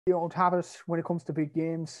You don't have it when it comes to big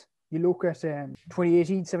games. You look at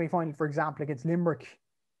 2018 semi-final, for example, against Limerick.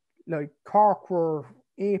 Like Cork were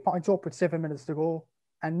 8 points up with 7 minutes to go,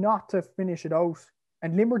 and not to finish it out.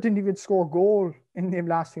 And Limerick didn't even score a goal in the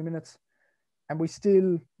last few minutes, and we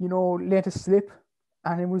still, let it slip.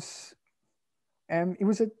 And it was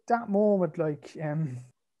at that moment, like,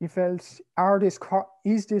 you felt,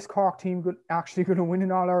 is this Cork team actually going to win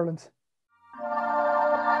in All Ireland?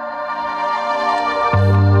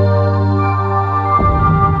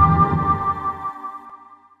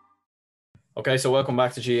 Okay, so welcome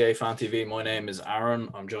back to GAA Fan TV. My name is Aaron.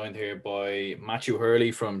 I'm joined here by Matthew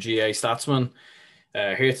Hurley from GAA Statsman.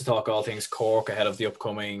 Here to talk all things Cork ahead of the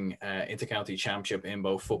upcoming Intercounty Championship in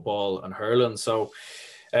both football and hurling. So,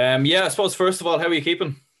 I suppose first of all, how are you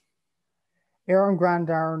keeping? Aaron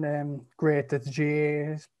Aaron, great that the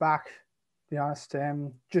GAA is back, to be honest.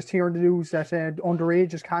 Just hearing the news that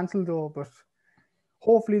underage is cancelled though, but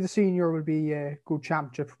hopefully the senior will be a good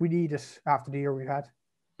championship. We need it after the year we've had.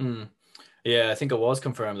 Yeah, I think it was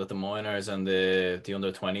confirmed that the minors and the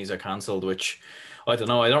under 20s are cancelled, which I don't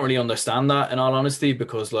know. I don't really understand that, in all honesty,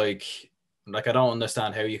 because like I don't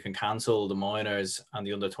understand how you can cancel the minors and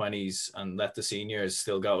the under 20s and let the seniors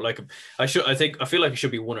still go. Like I feel like it should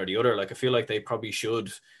be one or the other. Like I feel like they probably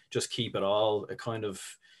should just keep it all.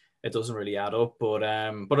 It doesn't really add up. But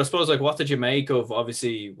I suppose, like, what did you make of,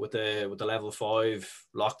 obviously, with the level 5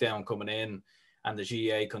 lockdown coming in and the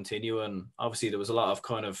GAA continuing? Obviously there was a lot of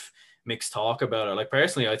kind of mixed talk about it. Like,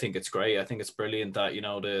 personally, I think it's great. I think it's brilliant that,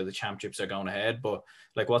 the championships are going ahead. But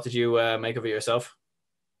like, what did you make of it yourself?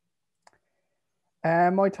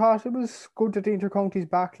 I thought it was good that the intercounty's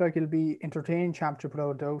back. Like, it'll be entertaining championship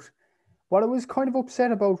without a doubt. What I was kind of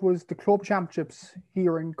upset about was the club championships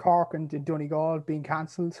here in Cork and in Donegal being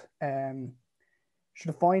cancelled.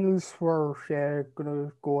 The finals were going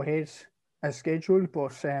to go ahead as scheduled,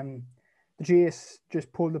 but the GS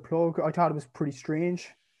just pulled the plug. I thought it was pretty strange.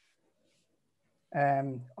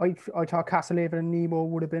 I thought Castlehaven and Nemo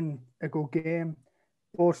would have been a good game,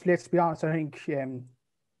 but let's be honest, I think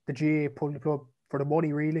the GA pulled the plug for the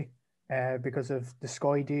money, really, because of the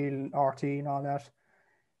Sky deal, RT, and all that.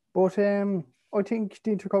 But I think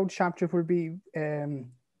the Intercounty Championship would be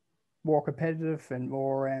more competitive and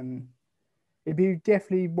more. It'd be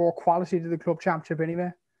definitely more quality to the club championship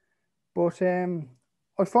anyway. But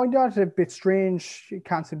I find that a bit strange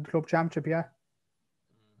cancelling the club championship. Yeah.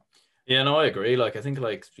 Yeah, no, I agree. Like, I think,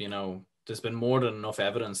 like, there's been more than enough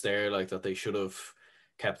evidence there, like, that they should have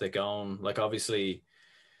kept it going. Like, obviously,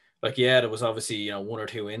 like, yeah, there was obviously, one or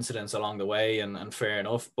two incidents along the way, and fair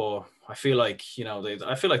enough. But I feel like,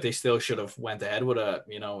 I feel like they still should have went ahead with it,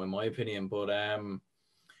 in my opinion. But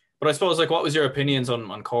I suppose, like, what was your opinions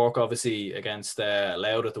on Cork, obviously, against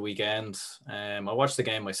Louth at the weekend? I watched the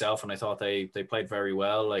game myself, and I thought they played very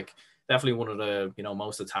well. Like, definitely one of the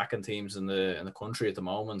most attacking teams in the country at the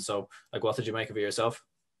moment. So, like, what did you make of it yourself?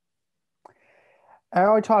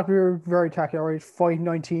 I thought we were very tacky. All right,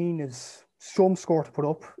 5-19 is some score to put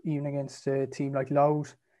up, even against a team like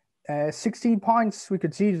Louth. 16 points we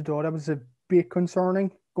conceded, though. That was a bit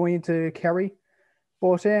concerning going into Kerry.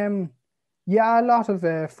 But yeah, a lot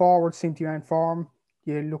of forwards seem to be in form.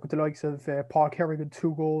 You look at the likes of Paul Kerrigan,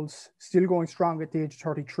 2 goals, still going strong at the age of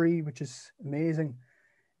 33, which is amazing.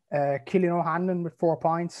 Killian O'Hanlon with 4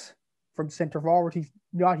 points from centre forward. He's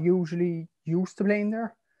not usually used to playing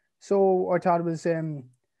there. So I thought it was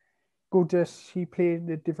good that he played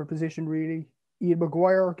a different position, really. Ian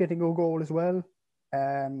Maguire getting a goal as well.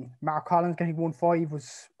 Mark Collins getting 1-5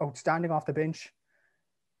 was outstanding off the bench.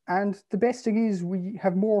 And the best thing is we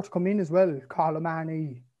have more to come in as well. Carl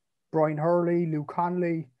O'Mahony, Brian Hurley, Luke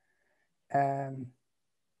Connolly, and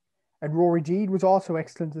Rory Deed was also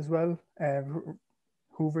excellent as well,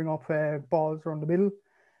 hoovering up balls around the middle.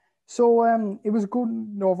 So it was good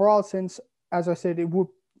in overall sense. As I said, it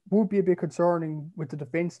would be a bit concerning with the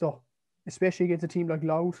defence though, especially against a team like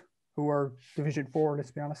Louth, who are Division 4,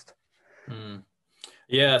 let's be honest.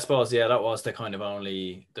 Yeah, I suppose, yeah, that was the kind of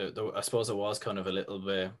only, I suppose it was kind of a little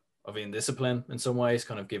bit of indiscipline in some ways,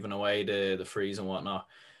 kind of giving away the freeze and whatnot.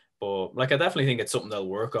 But like, I definitely think it's something they'll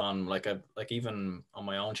work on. Like, even on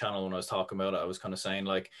my own channel when I was talking about it, I was kind of saying,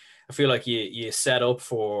 like, I feel like you set up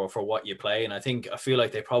for what you play, and I feel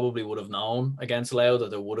like they probably would have known against Louth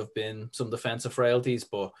that there would have been some defensive frailties,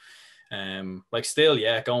 but like, still,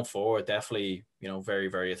 yeah, going forward, definitely, very,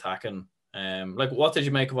 very attacking. Like, what did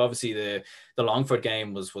you make of, obviously, the Longford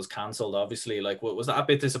game was cancelled, obviously? Like, was that a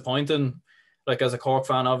bit disappointing, like, as a Cork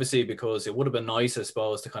fan, obviously, because it would have been nice, I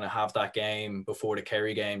suppose, to kind of have that game before the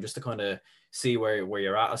Kerry game, just to kind of see where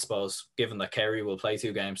you're at, I suppose, given that Kerry will play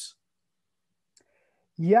 2 games?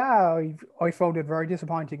 Yeah, I found it very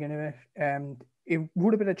disappointing anyway. It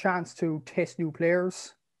would have been a chance to test new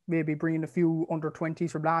players, maybe bring in a few under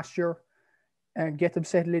 20s from last year and get them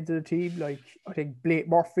settled into the team. Like I think Blake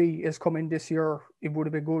Murphy is coming this year. It would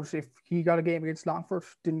have been good if he got a game against Longford,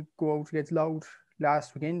 didn't go out against Louth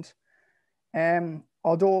last weekend.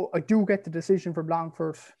 Although I do get the decision from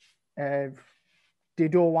Longford, uh, they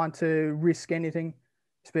don't want to risk anything,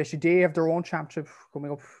 especially they have their own championship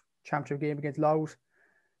coming up, championship game against Louth.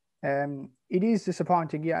 It is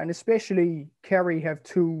disappointing, yeah, and especially Kerry have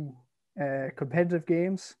two competitive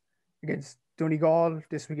games against Donegal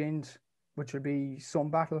this weekend, which will be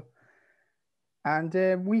some battle,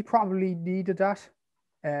 and we probably needed that.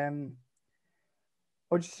 Um,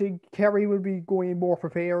 I just think Kerry will be going in more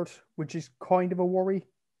prepared, which is kind of a worry,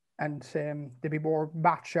 and they'll be more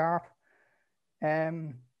match sharp.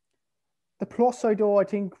 Um, the plus side, though, I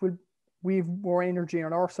think we've more energy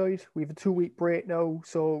on our side. We have a 2 week break now,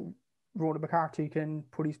 so Ronan McCarthy can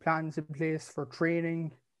put his plans in place for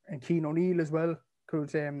training, and Keane O'Neill as well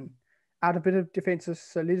could add a bit of defensive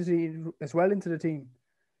solidity as well into the team.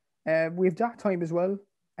 We have that time as well.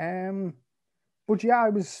 But yeah,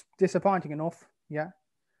 it was disappointing enough. Yeah.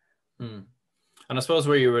 And I suppose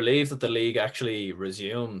were you relieved that the league actually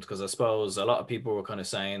resumed? Because I suppose a lot of people were kind of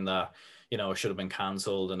saying that, you know, it should have been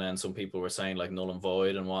cancelled. And then some people were saying like null and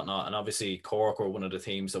void and whatnot. And obviously Cork were one of the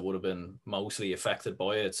teams that would have been mostly affected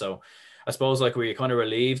by it. So I suppose like were you kind of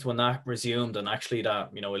relieved when that resumed and actually that,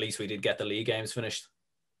 you know, at least we did get the league games finished?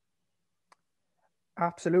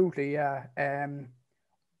 Absolutely, yeah.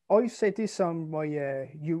 I've said this on my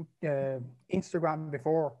Instagram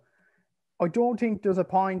before. I don't think there's a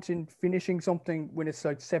point in finishing something when it's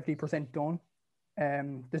like 70% done.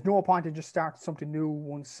 There's no point in just starting something new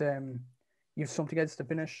once you have something else to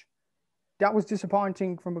finish. That was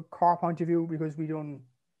disappointing from a car point of view because we done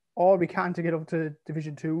all we can to get up to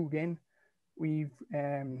Division Two again. We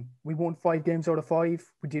won 5 games out of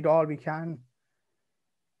 5. We did all we can,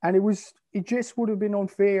 and it just would have been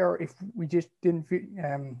unfair if we just didn't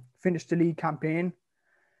finish the league campaign.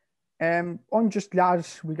 I'm just glad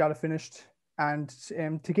we got it finished, and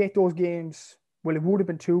to get those games. Well, it would have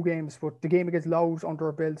been 2 games, but the game against Louth under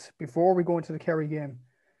our belt before we go into the Kerry game.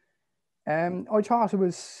 I thought it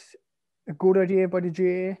was a good idea by the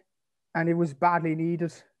GAA, and it was badly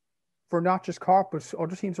needed for not just Cork but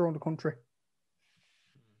other teams around the country.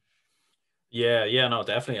 Yeah, no,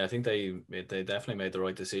 definitely. I think they definitely made the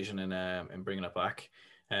right decision in bringing it back.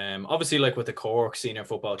 Obviously, like with the Cork Senior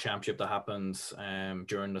Football Championship that happened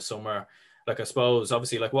during the summer, like I suppose,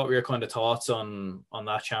 obviously, like what were your kind of thoughts on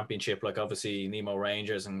that championship? Like obviously, Nemo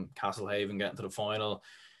Rangers and Castlehaven getting to the final.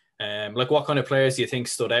 Like what kind of players do you think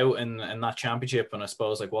stood out in that championship? And I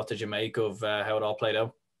suppose, like, what did you make of how it all played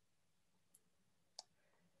out?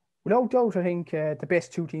 Without doubt, I think the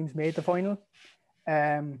best 2 teams made the final.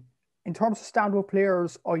 Um, in terms of stand-up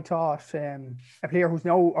players, I thought a player who's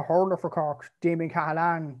now a hurler for Cork, Damien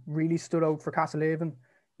Cahalan, really stood out for Castlehaven.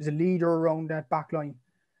 He's a leader around that back line.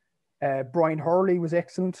 Brian Hurley was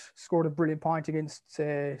excellent, scored a brilliant point against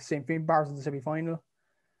St. Finbarrs in the semi-final.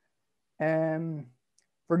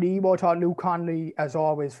 For Nebo, I thought Luke Conley, as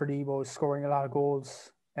always for Nebo, was scoring a lot of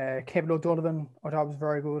goals. Kevin O'Donovan, I thought was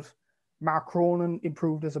very good. Mark Cronin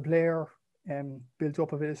improved as a player, built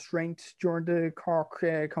up a bit of strength during the Cork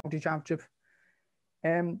County Championship.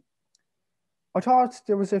 I thought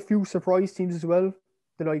there was a few surprise teams as well,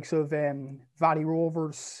 the likes of Valley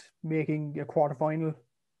Rovers making a quarter final.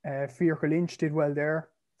 Fiacre Lynch did well there,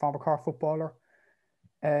 former Cork footballer.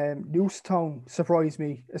 Newstown surprised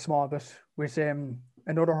me a small bit with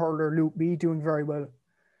another hurler, Luke Mead, doing very well,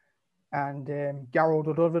 and Garrod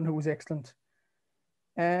O'Donovan, who was excellent.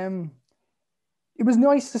 It was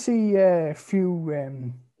nice to see a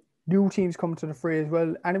few new teams come to the fray as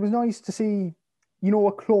well, and it was nice to see,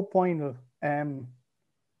 a club final.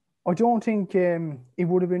 I don't think it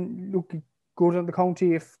would have been looking good on the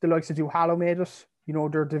county if the likes of Duhallow made it.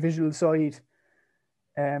 Their divisional side.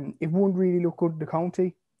 It wouldn't really look good in the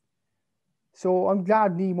county. So I'm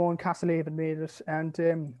glad Nemo and Castlehaven made it,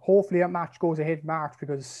 and hopefully that match goes ahead in March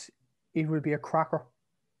because it will be a cracker.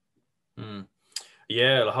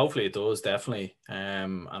 Yeah, well, hopefully it does, definitely.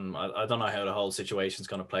 And I don't know how the whole situation's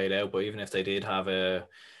going to play out, but even if they did have an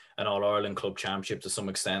All-Ireland Club Championship to some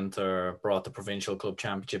extent or brought the provincial club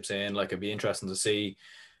championships in, like it'd be interesting to see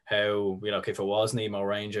how, if it was Nemo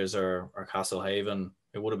Rangers or Castlehaven,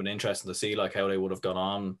 it would have been interesting to see like how they would have gone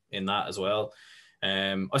on in that as well.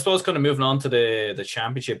 I suppose kind of moving on to the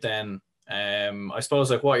championship then, I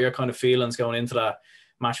suppose like what are your kind of feelings going into that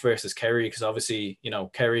match versus Kerry? Because obviously,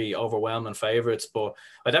 Kerry overwhelming favourites, but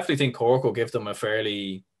I definitely think Cork will give them a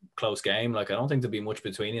fairly close game. Like, I don't think there'll be much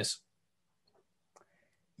between us.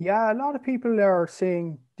 Yeah, a lot of people are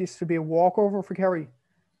saying this will be a walkover for Kerry.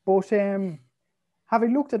 But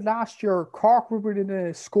having looked at last year, Cork were within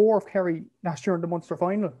a score of Kerry last year in the Munster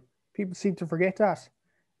final. People seem to forget that.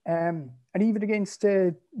 And even against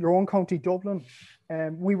your own county, Dublin,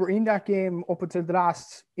 we were in that game up until the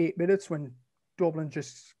last 8 minutes when Dublin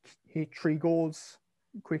just hit 3 goals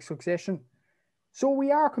in quick succession. So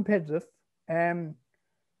we are competitive. I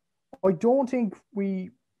don't think we're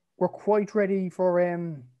quite ready for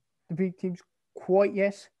the big teams quite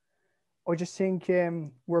yet. I just think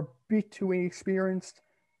we're a bit too inexperienced.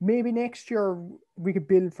 Maybe next year we could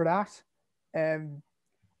build for that.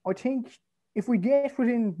 I think if we get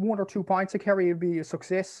within 1 or 2 points of Kerry, it'd be a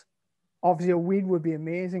success. Obviously, a win would be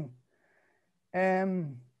amazing. Yeah,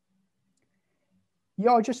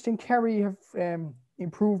 I just think Kerry have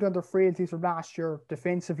improved on their frailties from last year,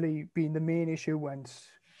 defensively being the main issue, and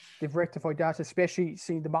they've rectified that, especially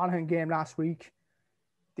seeing the Monaghan game last week.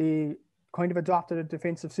 They kind of adopted a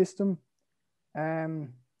defensive system. I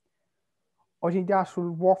think that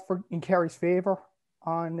will work in Kerry's favour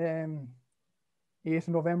on 8th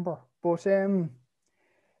of November. But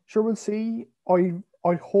sure, we'll see.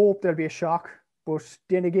 I hope there'll be a shock. But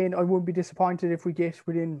then again, I wouldn't be disappointed if we get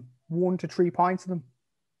within 1 to 3 points of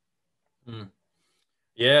them.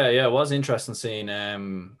 Yeah, it was interesting seeing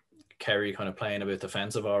Kerry kind of playing a bit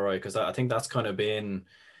defensive, all right, because I think that's kind of been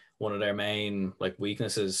one of their main like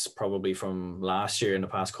weaknesses probably from last year in the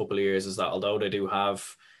past couple of years, is that although they do have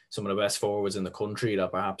some of the best forwards in the country,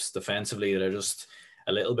 that perhaps defensively they're just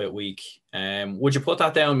a little bit weak. Would you put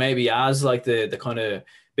that down maybe as like the kind of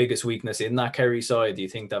biggest weakness in that Kerry side? Do you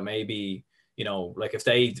think that maybe, you know, like if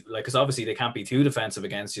they, like, because obviously they can't be too defensive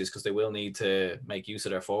against you because they will need to make use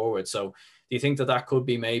of their forwards. So do you think that that could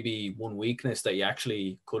be maybe one weakness that you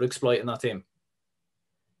actually could exploit in that team?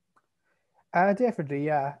 Definitely,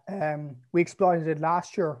 yeah. We exploited it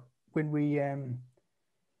last year when we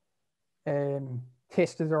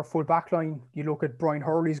tested our full back line. You look at Brian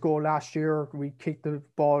Hurley's goal last year, we kicked the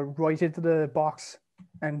ball right into the box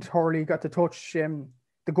and Hurley got the touch.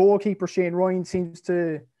 The goalkeeper, Shane Ryan, seems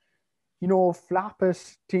to, you know, flap at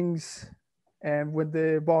things when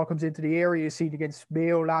the ball comes into the area. You see it against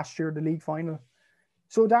Mayo last year, the league final.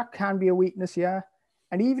 So that can be a weakness, yeah.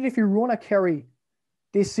 And even if you run a Kerry,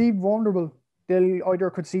 they seem vulnerable. They'll either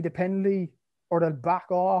concede a penalty or they'll back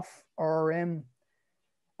off. Or and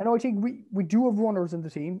I think we do have runners in the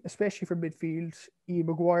team, especially for midfield. Ian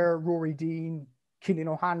Maguire, Rory Dean, Killian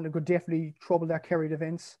O'Hanlon could definitely trouble that Kerry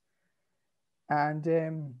defence.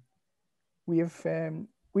 And we have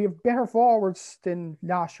better forwards than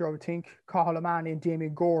last year, I would think. Cathal O'Mahony and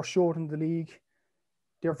Damien Gore showed in the league.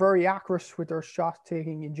 They're very accurate with their shot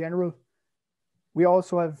taking in general. We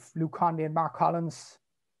also have Luke Conley and Mark Collins,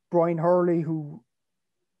 Brian Hurley, who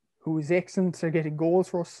is excellent at getting goals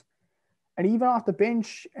for us. And even off the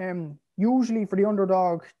bench, usually for the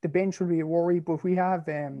underdog, the bench will be a worry, but we have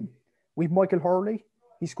Michael Hurley.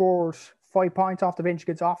 He scores 5 points off the bench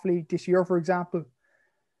against Offaly this year, for example.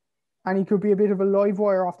 And he could be a bit of a live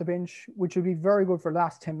wire off the bench, which would be very good for the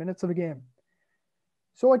last 10 minutes of the game.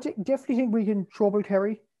 So I definitely think we can trouble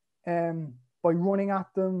Kerry by running at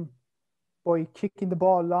them, by kicking the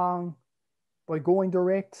ball long, by going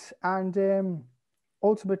direct, and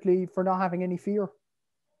ultimately for not having any fear.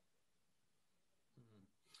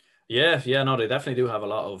 Yeah, no, they definitely do have a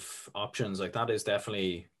lot of options. Like that is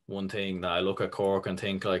definitely one thing that I look at Cork and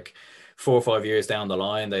think like 4 or 5 years down the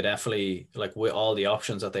line, they definitely, like with all the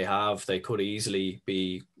options that they have, they could easily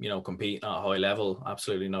be, you know, competing at a high level.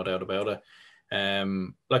 Absolutely no doubt about it.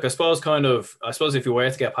 Like I suppose if you were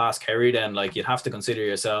to get past Kerry, then like you'd have to consider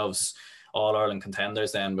yourselves All Ireland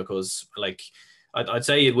contenders then, because like I'd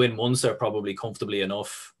say you'd win Munster probably comfortably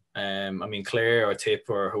enough. I mean, Clare or Tip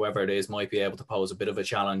or whoever it is might be able to pose a bit of a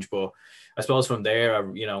challenge, but I suppose from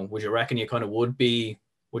there, you know, would you reckon you kind of would you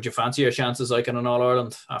fancy your chances like in an All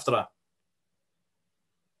Ireland after that?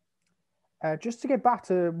 Just to get back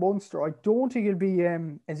to Munster, I don't think it'll be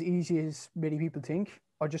as easy as many people think.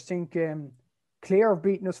 I just think Clare have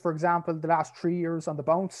beaten us, for example, the last 3 years on the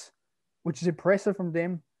bounce, which is impressive from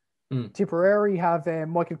them. Tipperary have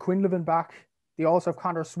Michael Quinlivan back. They also have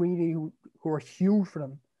Conor Sweeney, who are huge for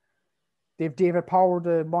them. They have David Power,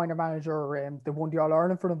 the minor manager, that won the All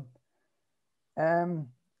Ireland for them.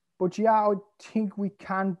 But yeah, I think we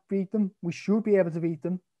can beat them. We should be able to beat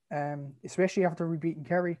them, especially after we beaten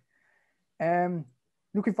Kerry.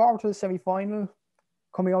 Looking forward to the semi-final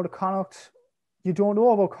coming out of Connacht. You don't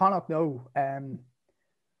know about Connacht now.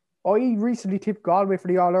 I recently tipped Galway for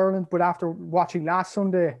the All Ireland, but after watching last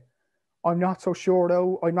Sunday, I'm not so sure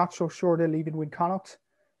though. I'm not so sure they'll even win Connacht.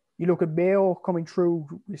 You look at Mayo coming through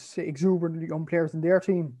with exuberant young players in their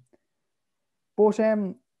team. But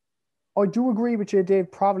I do agree with you,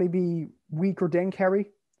 they'd probably be weaker than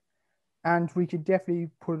Kerry, and we could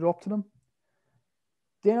definitely put it up to them.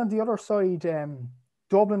 Then on the other side,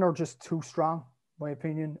 Dublin are just too strong, in my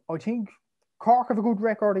opinion. I think Cork have a good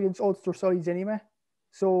record against Ulster sides anyway.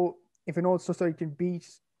 So if an Ulster side can beat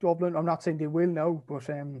Dublin, I'm not saying they will now, but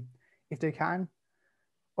if they can,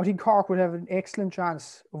 I think Cork would have an excellent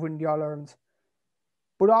chance of winning the All-Ireland.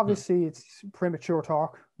 But obviously, it's premature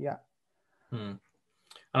talk. Yeah. And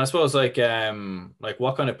I suppose like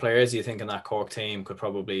what kind of players do you think in that Cork team could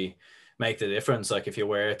probably make the difference? Like if you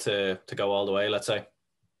were to go all the way, let's say.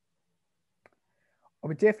 I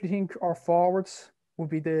would definitely think our forwards would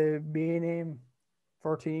be the main aim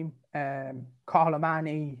for our team. Cathal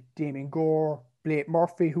O'Mahony, Damien Gore, Blake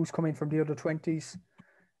Murphy, who's coming from the under 20s,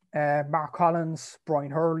 Mark Collins,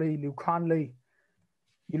 Brian Hurley, Luke Conley.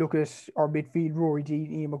 You look at our midfield, Rory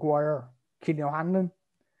Dean, Ian Maguire, Killian O'Hanlon.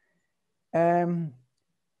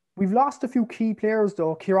 We've lost a few key players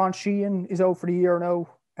though. Kieran Sheehan is out for the year now.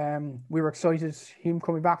 We were excited him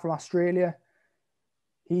coming back from Australia.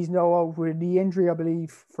 He's now out with a knee injury, I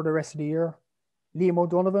believe, for the rest of the year. Liam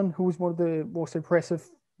O'Donovan, who was one of the most impressive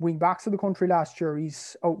wing backs of the country last year,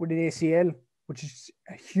 he's out with an ACL, which is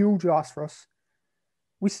a huge loss for us.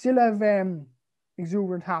 We still have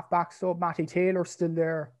exuberant half backs, so Matty Taylor's still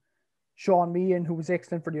there. Sean Meehan, who was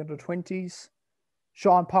excellent for the under 20s.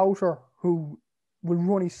 Sean Powter, who will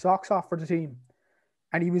run his socks off for the team.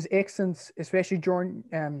 And he was excellent, especially during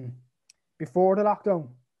before the lockdown.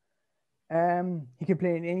 He can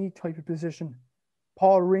play in any type of position.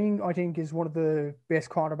 Paul Ring, I think, is one of the best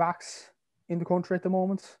cornerbacks in the country at the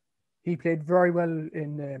moment. He played very well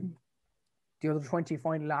in the under 20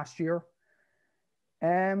 final last year.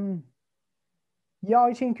 Yeah,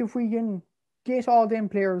 I think if we can get all them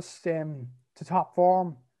players to top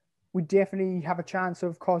form, we definitely have a chance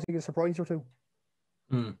of causing a surprise or two.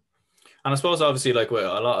 And I suppose obviously like with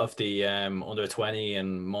a lot of the under 20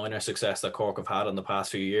 and minor success that Cork have had in the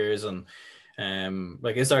past few years, and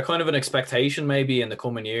like is there kind of an expectation maybe in the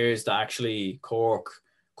coming years that actually Cork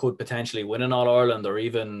could potentially win an All-Ireland, or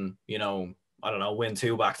even, you know, I don't know, win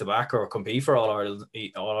 2 back-to-back or compete for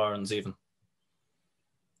All-Irelands even?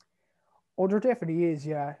 Oh, there definitely is,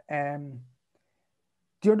 yeah.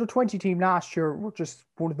 The under 20 team last year were just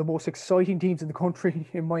one of the most exciting teams in the country,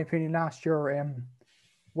 in my opinion, last year.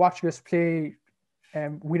 Watching us play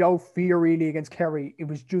without fear really against Kerry, it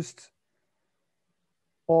was just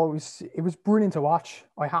it was brilliant to watch,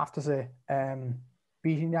 I have to say.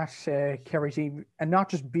 Beating that Kerry team, and not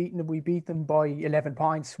just beating them, we beat them by 11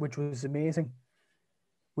 points, which was amazing.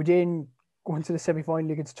 We then going to the semi-final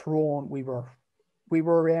against Tyrone, we were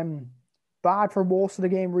bad for most of the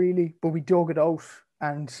game really, but we dug it out,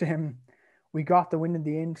 and we got the win in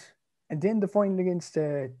the end. And then the final against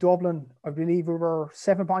Dublin, I believe we were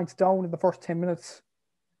 7 points down in the first 10 minutes.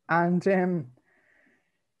 And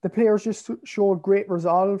the players just showed great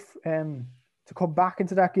resolve to come back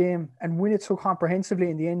into that game and win it so comprehensively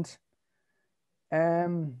in the end.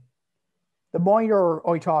 The minor,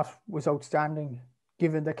 I thought, was outstanding,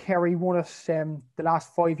 given that Kerry won it the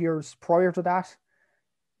last 5 years prior to that.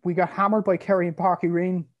 We got hammered by Kerry and Parky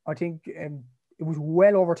Green. I think it was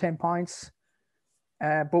well over 10 points.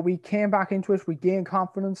 But we came back into it. We gained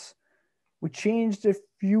confidence. We changed a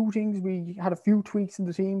few things. We had a few tweaks in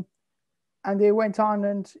the team. And they went on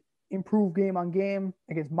and improved game on game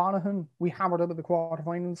against Monaghan. We hammered out of the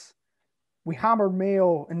quarterfinals. We hammered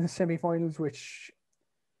Mayo in the semi-finals, which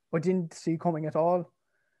I didn't see coming at all.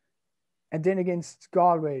 And then against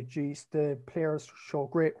Galway, geez, the players show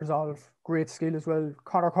great resolve, great skill as well.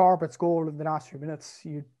 Conor Corbett's goal in the last few minutes,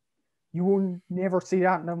 you will never see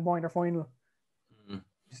that in a minor final.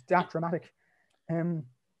 It's that dramatic.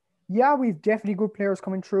 Yeah, we've definitely good players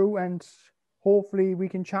coming through, and hopefully we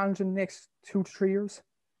can challenge in the next 2 to 3 years.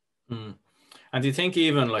 And do you think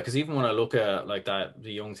even like, because even when I look at like that,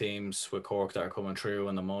 the young teams with Cork that are coming through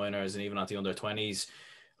and the minors and even at the under 20s,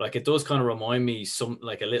 like it does kind of remind me some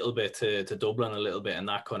like a little bit to Dublin a little bit in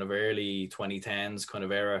that kind of early 2010s kind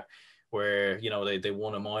of era, where, you know, they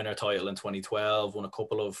won a minor title in 2012, won a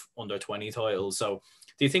couple of under 20 titles. So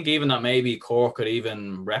do you think even that maybe Cork could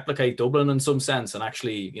even replicate Dublin in some sense and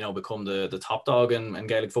actually, you know, become the top dog in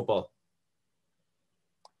Gaelic football?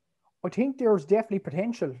 I think there's definitely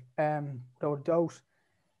potential, without doubt.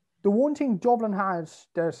 The one thing Dublin has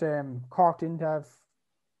that Cork didn't have,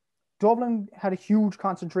 Dublin had a huge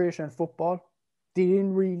concentration in football.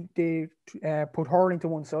 They put hurling to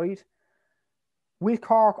one side. With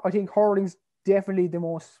Cork, I think hurling's definitely the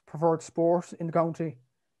most preferred sport in the county.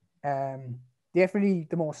 definitely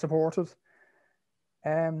the most supported.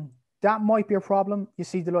 That might be a problem. You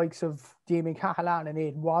see the likes of Damien Cahalane and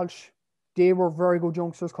Aidan Walsh. They were very good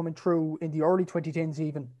youngsters coming through in the early 2010s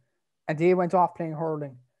even, and they went off playing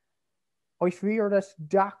hurling. I fear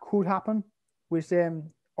that could happen with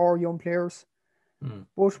our young players.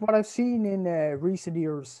 But what I've seen in recent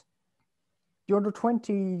years, the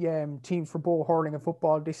under-20 teams for both hurling and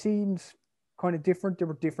football, they seemed kind of different. There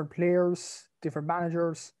were different players, different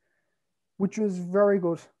managers, which was very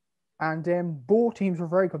good. And both teams were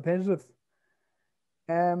very competitive.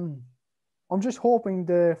 I'm just hoping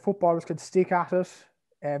the footballers could stick at it,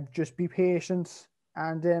 just be patient,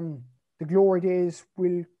 and the glory days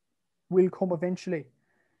will come eventually.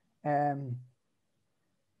 And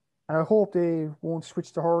I hope they won't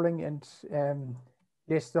switch to hurling and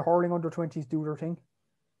let the hurling under-20s do their thing.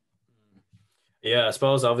 Yeah, I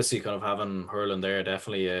suppose obviously kind of having hurling there,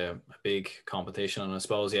 definitely a big competition. And I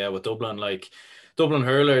suppose, yeah, with Dublin, like Dublin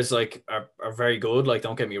hurlers like are very good. Like,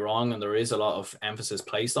 don't get me wrong, and there is a lot of emphasis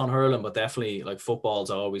placed on hurling, but definitely like football's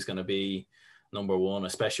always going to be number one,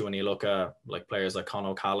 especially when you look at like players like Conor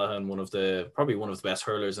O'Callaghan, probably one of the best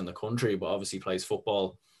hurlers in the country, but obviously plays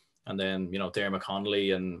football. And then, Dermot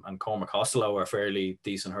Connolly and Cormac Costello are fairly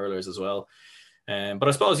decent hurlers as well. But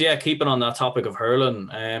I suppose, yeah, keeping on that topic of hurling,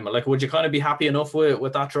 like, would you kind of be happy enough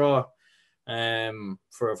with that draw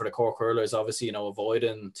for the Cork hurlers? Obviously,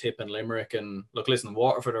 avoiding Tip and Limerick, and look, listen,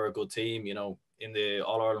 Waterford are a good team, in the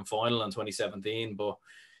All-Ireland final in 2017, but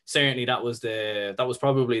certainly that was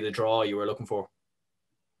probably the draw you were looking for.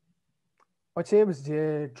 I'd say it was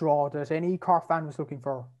the draw that any Cork fan was looking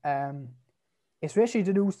for. Especially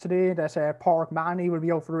the news today that Pádraig Mahony will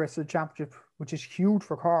be out for the rest of the championship, which is huge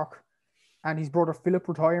for Cork, and his brother Philip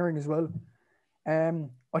retiring as well.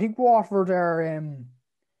 I think Waterford are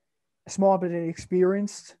a small bit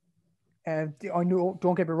inexperienced. I know,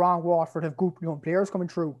 don't get me wrong, Waterford have good young players coming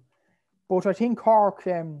through, but I think Cork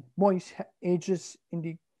might ages in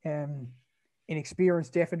the inexperience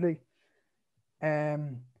definitely.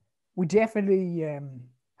 We definitely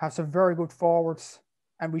have some very good forwards,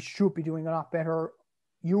 and we should be doing a lot better.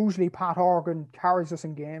 Usually Pat Horgan carries us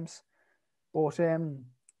in games, but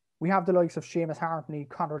we have the likes of Seamus Hartney,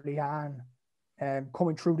 Conor Lehan,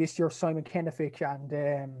 coming through this year, Simon Kennefick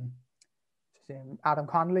and Adam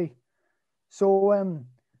Connolly. So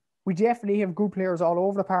we definitely have good players all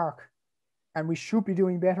over the park, and we should be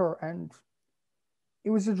doing better. And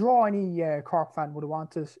it was a draw any Cork fan would have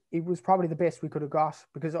wanted. It was probably the best we could have got,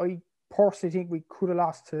 because I personally think we could have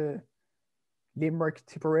lost to Limerick,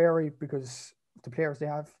 Tipperary, because of the players they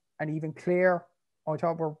have, and even Clare, I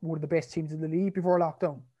thought were one of the best teams in the league before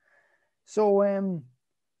lockdown. So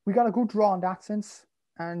we got a good draw in that sense,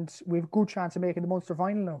 and we have a good chance of making the Munster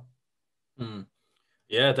final now.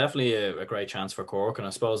 Yeah, definitely a great chance for Cork. And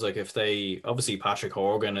I suppose, like, if obviously Patrick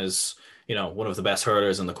Horgan is, one of the best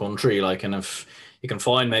hurlers in the country, like, and if you can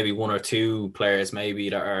find maybe one or two players maybe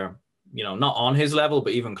that are, not on his level,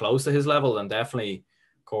 but even close to his level, then definitely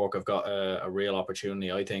Cork have got a real opportunity,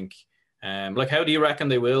 I think. Like, how do you reckon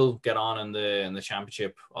they will get on in the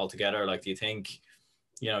championship altogether? Like, do you think,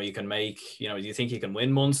 you can make, do you think you can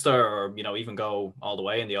win Munster, or, even go all the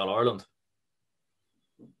way in the All-Ireland?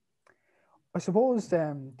 I suppose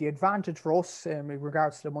the advantage for us in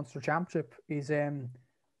regards to the Munster Championship is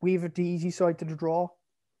we have the easy side to the draw,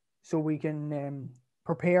 so we can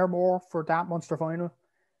prepare more for that Munster final.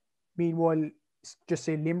 Meanwhile, just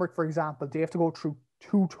say Limerick, for example, they have to go through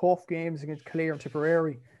two tough games against Clare and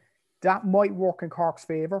Tipperary. That might work in Cork's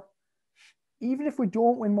favour. Even if we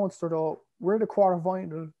don't win Munster, though, we're in the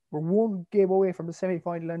quarter-final. We're one game away from the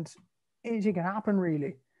semi-final, and anything can happen,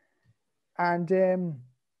 really. And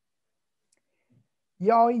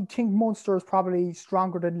yeah, I think Munster is probably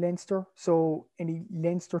stronger than Leinster. So any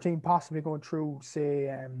Leinster team possibly going through, say,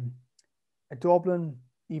 a Dublin,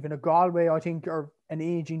 even a Galway, I think, are an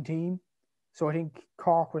ageing team. So I think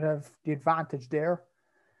Cork would have the advantage there.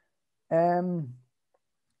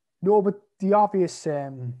 No, but the obvious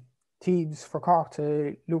teams for Cork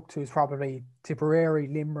to look to is probably Tipperary,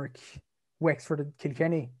 Limerick, Wexford and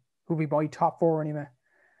Kilkenny, who'll be my top four anyway.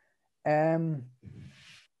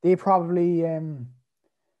 They probably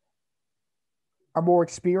are more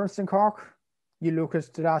experienced than Cork. You look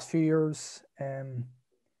at the last few years,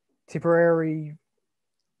 Tipperary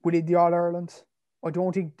within the All-Ireland. I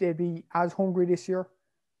don't think they'd be as hungry this year.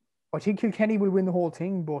 I think Kilkenny will win the whole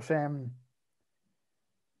thing, but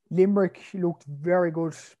Limerick looked very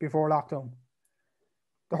good before lockdown.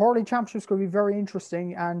 The hurling championships could be very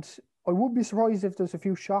interesting, and I would be surprised if there's a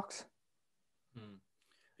few shocks.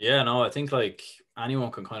 Yeah, no, I think like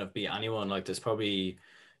anyone can kind of beat anyone. Like, there's probably,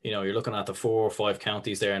 you're looking at the 4 or 5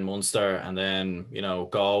 counties there in Munster, and then,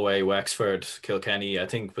 Galway, Wexford, Kilkenny. I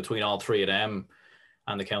think between all three of them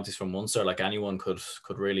and the counties from Munster, like anyone could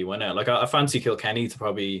really win it. Like I fancy Kilkenny to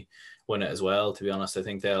probably win it as well. To be honest, I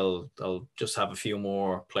think they'll just have a few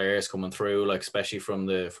more players coming through, like especially from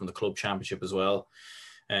the club championship as well.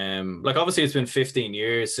 Like obviously it's been 15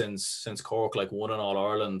 years since Cork like won an All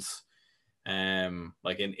Ireland,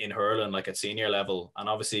 like in hurling, like at senior level, and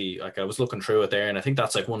obviously like I was looking through it there, and I think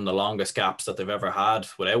that's like one of the longest gaps that they've ever had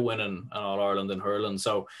without winning an All Ireland in hurling.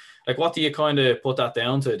 So like, what do you kind of put that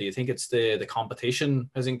down to? Do you think it's the competition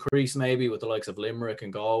has increased maybe with the likes of Limerick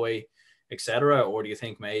and Galway, etc., or do you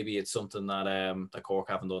think maybe it's something that that Cork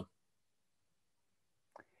haven't done?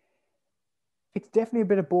 It's definitely a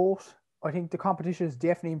bit of both. I think the competition has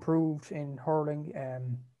definitely improved in hurling.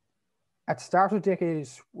 At the start of the decade,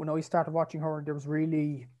 when I started watching hurling, there was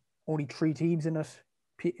really only 3 teams in it.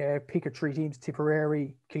 Pick of 3 teams: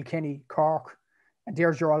 Tipperary, Kilkenny, Cork, and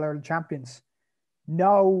there's your All Ireland champions.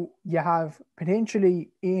 Now you have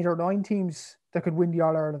potentially 8 or 9 teams that could win the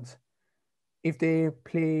All Ireland if they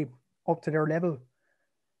play up to their level.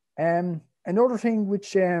 Another thing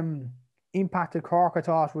which impacted Cork, I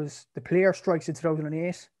thought, was the player strikes in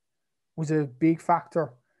 2008 was a big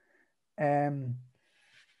factor. The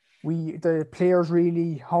players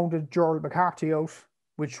really hounded Gerald McCarthy out,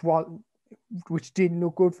 which didn't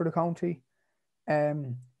look good for the county.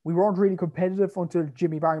 We weren't really competitive until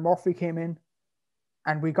Jimmy Barry Murphy came in,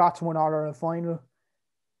 and we got to an All Ireland final.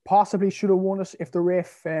 Possibly should have won it if the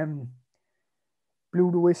ref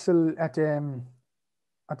blew the whistle at the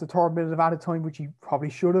 3rd minute of added time, which he probably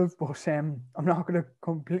should have. But I'm not going to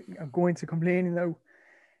go into complaining now.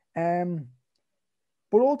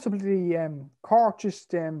 But ultimately, Cork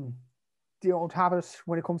just don't have it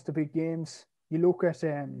when it comes to big games. You look at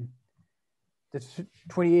the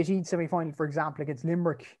 2018 semi-final, for example, against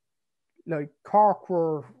Limerick. Like, Cork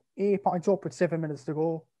were 8 points up with 7 minutes to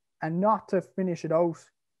go, and not to finish it out.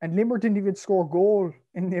 And Limerick didn't even score a goal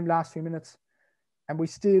in the last few minutes, and we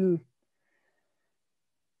still,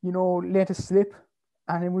 let it slip.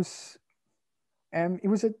 And it was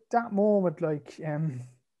at that moment, like,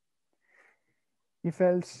 you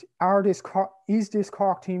felt, is this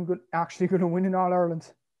Cork team actually going to win in All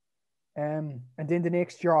Ireland? And then the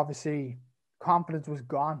next year, obviously, confidence was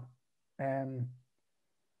gone.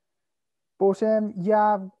 But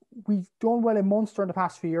yeah, we've done well in Munster in the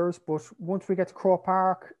past few years, but once we get to Croke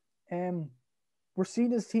Park, we're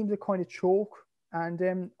seen as teams that kind of choke,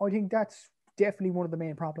 and I think that's definitely one of the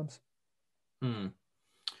main problems.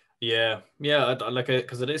 Yeah, like it,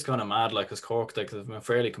 because it is kind of mad, like, as Cork, like, they've been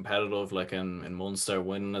fairly competitive, like in Munster,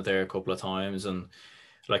 winning it there a couple of times, and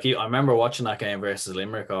like I remember watching that game versus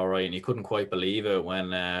Limerick, all right, and you couldn't quite believe it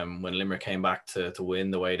when Limerick came back to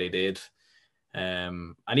win the way they did.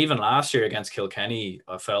 And even last year against Kilkenny,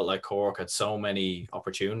 I felt like Cork had so many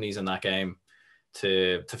opportunities in that game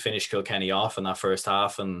to finish Kilkenny off in that first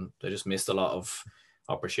half, and they just missed a lot of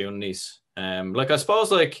opportunities. Like, I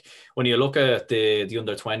suppose, like, when you look at the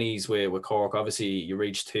under-20s with Cork, obviously you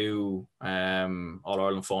reached 2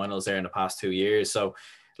 All-Ireland finals there in the past 2 years. So,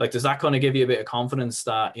 like, does that kind of give you a bit of confidence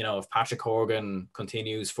that, if Patrick Horgan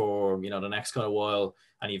continues for, the next kind of while,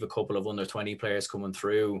 and you have a couple of under-20 players coming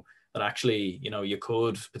through, that actually, you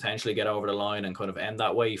could potentially get over the line and kind of end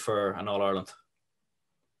that way for an All-Ireland?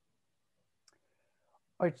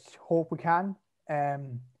 I hope we can.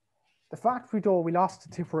 The fact we lost to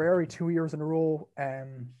Tipperary 2 years in a row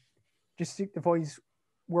just signifies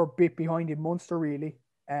we're a bit behind in Munster, really.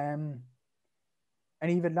 And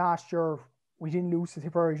even last year, we didn't lose to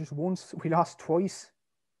Tipperary just once. We lost twice,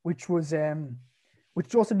 which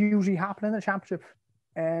doesn't usually happen in the championship.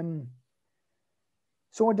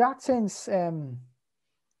 So in that sense,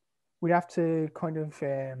 we'd have to kind of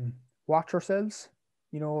watch ourselves,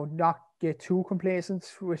 not get too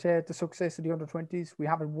complacent with the success of the under-20s. We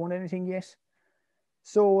haven't won anything yet.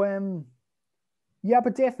 So, yeah,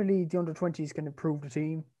 but definitely the under-20s can improve the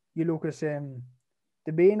team. You look at the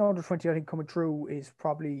main under-20, I think, coming through is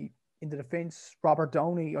probably in the defence. Robert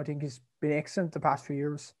Downey, I think, has been excellent the past few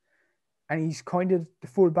years. And he's kind of the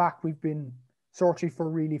full back we've been searching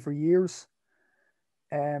for years.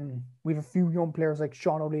 We have a few young players like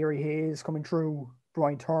Sean O'Leary Hayes coming through,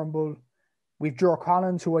 Brian Turnbull. We've Joe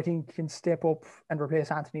Collins, who I think can step up and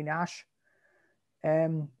replace Anthony Nash.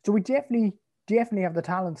 So we definitely have the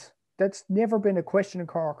talent. That's never been a question in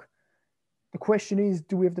Cork. The question is,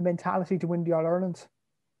 do we have the mentality to win the All-Ireland?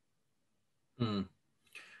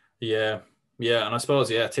 Yeah, and I suppose,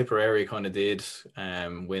 Tipperary kind of did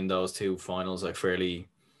win those 2 finals, like, fairly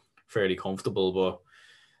comfortable, but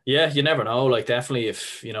Yeah, you never know. Like definitely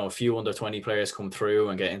if, a few under 20 players come through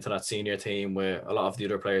and get into that senior team with a lot of the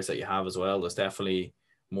other players that you have as well, there's definitely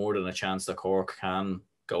more than a chance that Cork can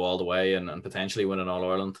go all the way and potentially win an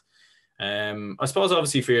All-Ireland. I suppose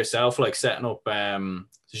obviously for yourself, like setting up the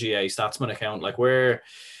GAA Statsman account, like where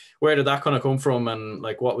did that kind of come from, and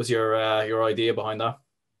like what was your idea behind that?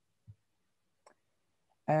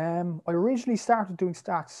 I originally started doing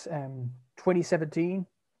stats 2017.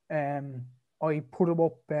 I put them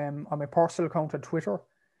up on my personal account on Twitter.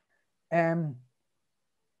 Um,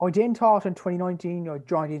 I then thought in 2019 I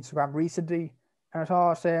joined Instagram recently, and I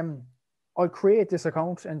thought I'll create this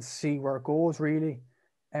account and see where it goes. Really,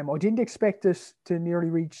 I didn't expect this to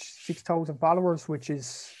nearly reach 6,000 followers, which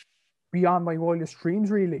is beyond my wildest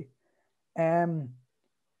dreams. Really, um,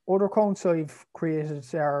 other accounts I've created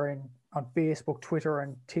are on Facebook, Twitter,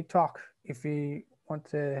 and TikTok. If you want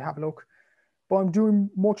to have a look, but I'm doing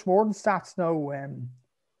much more than stats now.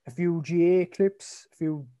 A few GA clips, a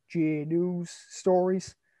few GA news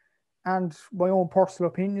stories, and my own personal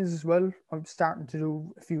opinions as well. I'm starting to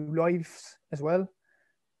do a few lives as well,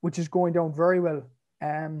 which is going down very well.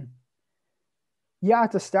 Um, yeah,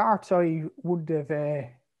 at the start, I would have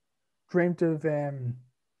dreamt of,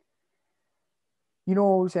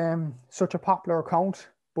 such a popular account,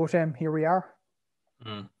 but here we are.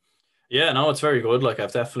 Mm. Yeah, no, it's very good. Like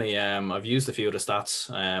I've definitely I've used a few of the stats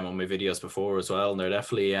on my videos before as well, and they're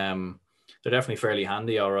definitely fairly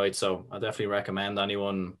handy. All right, so I definitely recommend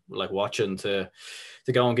anyone like watching to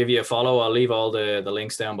go and give you a follow. I'll leave all the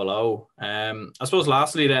links down below. I suppose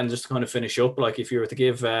lastly then, just to kind of finish up, like if you were to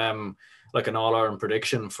give like an All-Ireland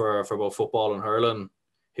prediction for both football and hurling,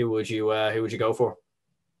 who would you go for?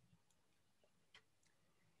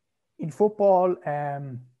 In football,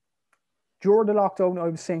 during the lockdown, I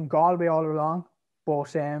was saying Galway all along, but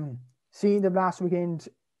seeing them last weekend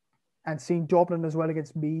and seeing Dublin as well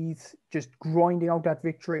against Meath, just grinding out that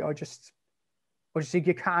victory, I just think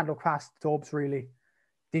you can't look past the Dubs really.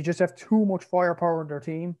 They just have too much firepower in their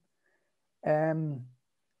team. Um,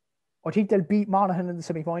 I think they'll beat Monaghan in the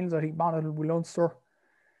semi-finals. I think Monaghan will Ulster.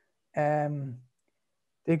 Um,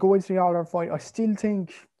 they go into the All-Ireland final. I still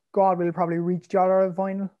think Galway will probably reach the All-Ireland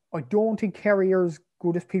final. I don't think Kerry are as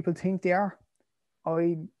good as people think they are.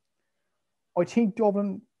 I I think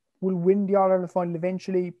Dublin will win the All Ireland final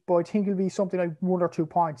eventually, but I think it'll be something like 1 or 2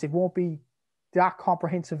 points. It won't be that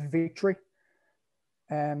comprehensive victory.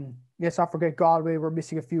 Let's not forget Galway were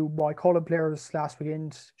missing a few Boy Cullen players last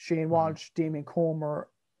weekend. Shane Walsh, Damien Comer,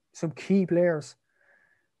 some key players.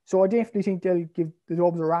 So I definitely think they'll give the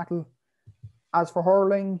Dubs a rattle. As for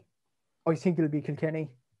hurling, I think it'll be Kilkenny.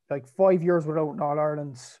 Like 5 years without an All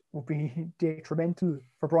Ireland would be detrimental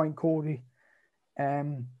for Brian Cody.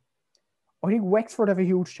 Um, I think Wexford have a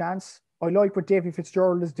huge chance. I like what Davy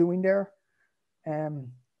Fitzgerald is doing there.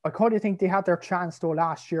 I kind of think they had their chance though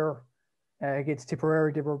last year against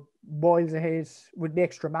Tipperary. They were miles ahead with the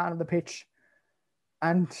extra man on the pitch,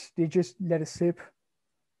 and they just let it slip.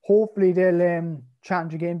 Hopefully they'll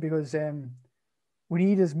challenge again because we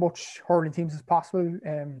need as much hurling teams as possible.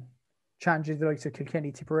 Challenges the likes of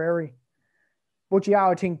Kilkenny, Tipperary. But yeah,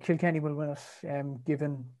 I think Kilkenny will win it,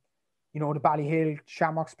 given the Ballyhale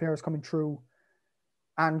Shamrocks players coming through,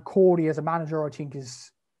 and Cody as a manager, I think,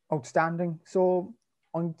 is outstanding. So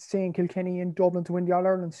I'm saying Kilkenny and Dublin to win the All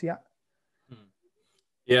Ireland. So yeah.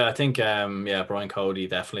 Yeah, I think Brian Cody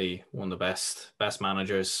definitely one of the best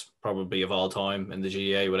managers probably of all time in the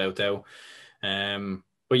GAA without doubt.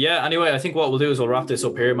 But yeah, anyway, I think what we'll do is we'll wrap this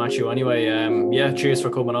up here, Matthew. Anyway, yeah, cheers for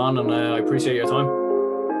coming on, and I appreciate your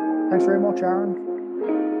time. Thanks very much, Aaron.